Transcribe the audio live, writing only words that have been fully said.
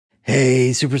Hey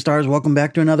superstars, welcome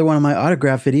back to another one of my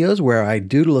autograph videos where I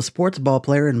doodle a sports ball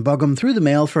player and bug them through the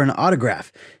mail for an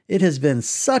autograph. It has been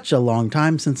such a long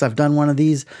time since I've done one of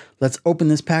these. Let's open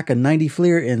this pack of 90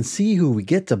 Fleer and see who we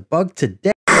get to bug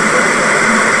today.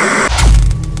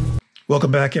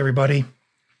 Welcome back everybody.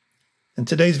 In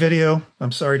today's video,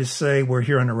 I'm sorry to say we're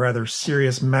here on a rather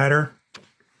serious matter.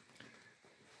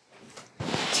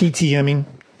 TTMing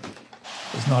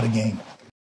is not a game.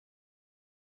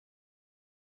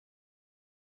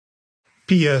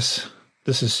 P.S.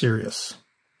 This is serious.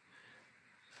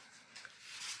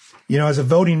 You know, as a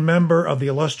voting member of the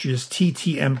illustrious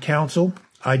TTM Council,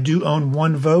 I do own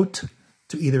one vote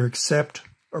to either accept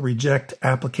or reject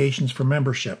applications for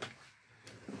membership.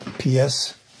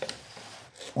 P.S.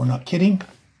 We're not kidding.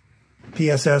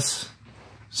 P.S.S.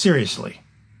 Seriously.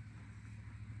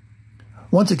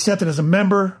 Once accepted as a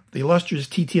member of the illustrious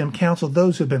TTM Council,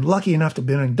 those who have been lucky enough to have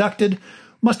been inducted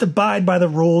must abide by the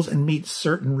rules and meet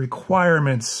certain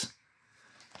requirements.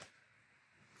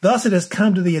 Thus, it has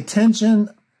come to the attention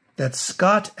that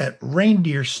Scott at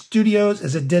Reindeer Studios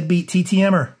is a deadbeat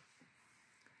TTMer.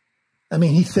 I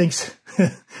mean, he thinks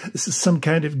this is some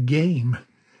kind of game.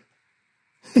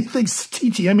 He thinks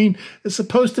TTMing is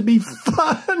supposed to be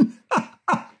fun.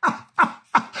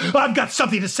 I've got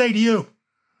something to say to you.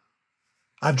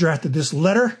 I've drafted this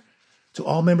letter to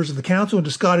all members of the council and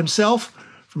to Scott himself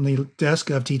from the desk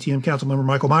of TTM Council member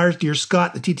Michael Myers. Dear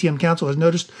Scott, the TTM Council has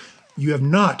noticed you have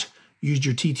not used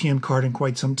your TTM card in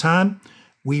quite some time.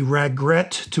 We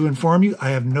regret to inform you,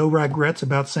 I have no regrets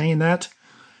about saying that.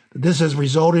 This has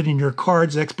resulted in your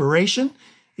card's expiration.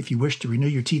 If you wish to renew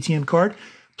your TTM card,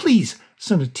 please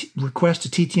send a request to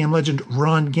TTM legend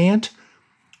Ron Gant.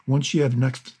 Once you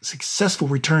have successful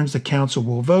returns, the council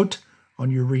will vote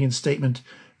on your reinstatement.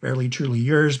 Verily, truly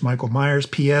yours, Michael Myers.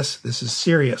 P.S. This is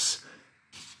serious.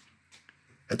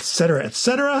 Etc.,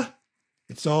 etc.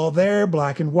 It's all there,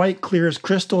 black and white, clear as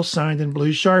crystal, signed in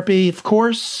blue Sharpie, of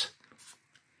course.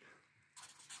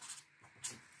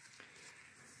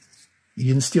 You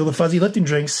didn't steal the fuzzy lifting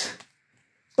drinks,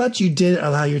 but you did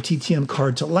allow your TTM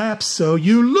card to lapse, so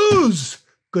you lose.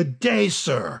 Good day,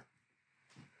 sir.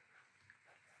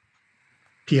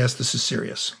 P.S. This is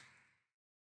serious.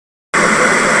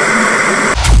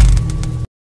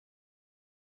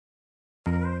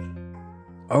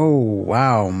 Oh,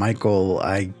 wow, Michael,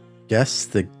 I guess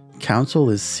the council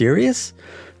is serious?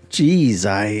 Geez,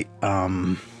 I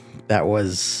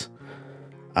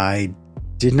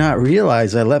did not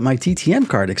realize I let my TTM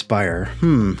card expire.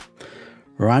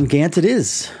 Ron Gant it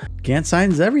is. Gant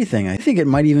signs everything. I think it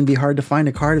might even be hard to find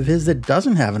a card of his that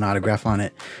doesn't have an autograph on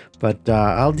it. But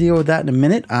I'll deal with that in a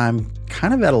minute. I'm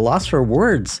kind of at a loss for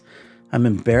words. I'm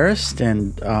embarrassed,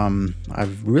 and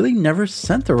I've really never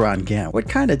sent a Ron Gant. What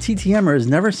kind of TTMer has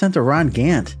never sent a Ron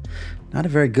Gant? Not a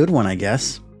very good one, I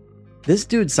guess. This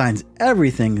dude signs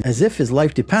everything as if his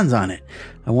life depends on it.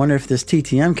 I wonder if this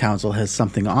TTM council has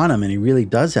something on him and he really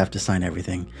does have to sign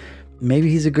everything. Maybe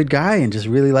he's a good guy and just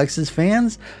really likes his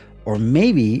fans. Or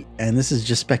maybe, and this is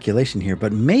just speculation here,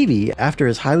 but maybe after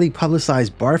his highly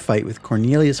publicized bar fight with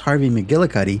Cornelius Harvey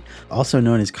McGillicuddy, also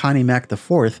known as Connie Mac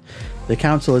IV, the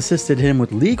council assisted him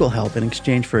with legal help in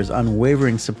exchange for his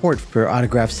unwavering support for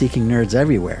autograph-seeking nerds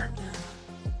everywhere.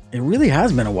 It really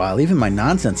has been a while. Even my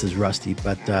nonsense is rusty,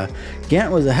 but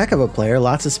Gant was a heck of a player.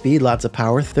 Lots of speed, lots of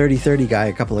power, 30-30 guy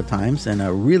a couple of times, and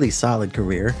a really solid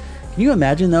career. Can you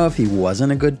imagine, though, if he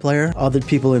wasn't a good player? All the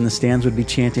people in the stands would be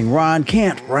chanting, Ron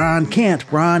Gant, Ron Gant,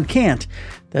 Ron Gant.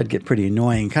 That'd get pretty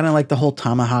annoying. Kind of like the whole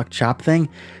tomahawk chop thing.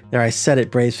 There, I said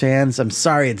it, Braves fans. I'm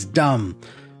sorry, it's dumb.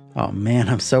 Oh, man,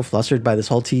 I'm so flustered by this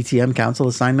whole TTM council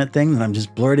assignment thing that I'm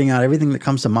just blurting out everything that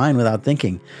comes to mind without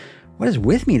thinking. What is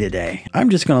with me today? I'm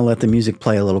just going to let the music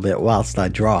play a little bit whilst I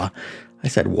draw. I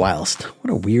said whilst.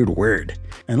 What a weird word.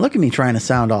 And look at me trying to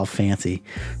sound all fancy.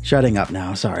 Shutting up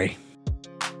now, sorry.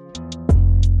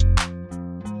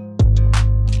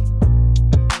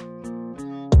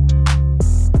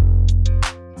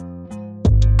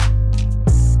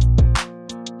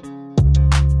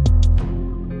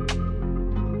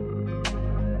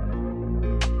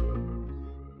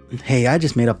 Hey, I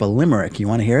just made up a limerick. You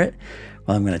want to hear it?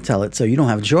 Well, I'm going to tell it so you don't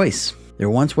have a choice. There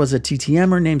once was a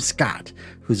TTMer named Scott,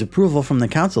 whose approval from the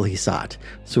council he sought.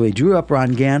 So he drew up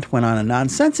Ron Gant, went on a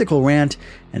nonsensical rant,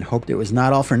 and hoped it was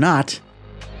not all for naught.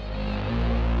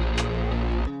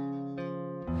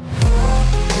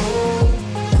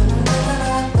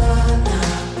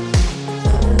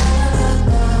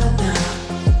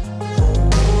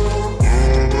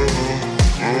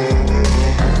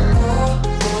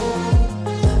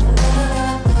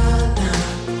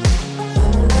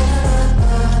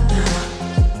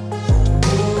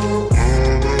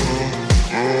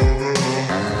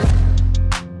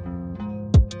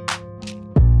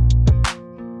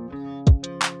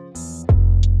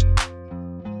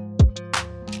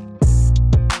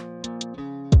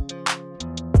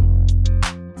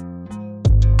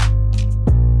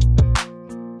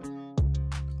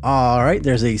 All right,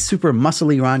 there's a super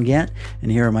muscly Ron Gant,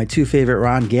 and here are my 2 favorite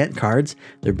Ron Gant cards.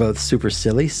 They're both super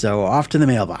silly, so off to the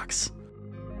mailbox.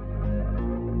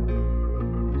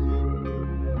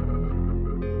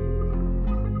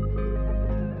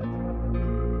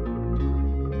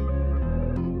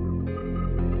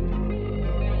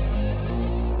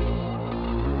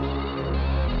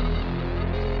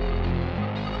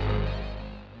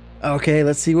 Okay,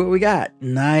 let's see what we got.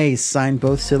 Nice. Signed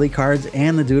both silly cards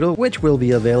and the Doodle, which will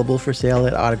be available for sale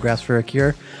at Autographs for a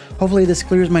Cure. Hopefully this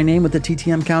clears my name with the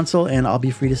TTM Council and I'll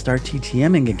be free to start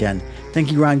TTMing again.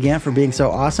 Thank you, Ron Gant, for being so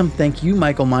awesome. Thank you,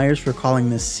 Michael Myers, for calling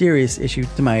this serious issue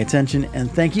to my attention.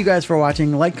 And thank you guys for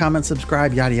watching. Like, comment,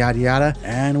 subscribe, yada, yada, yada.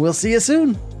 And we'll see you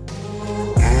soon.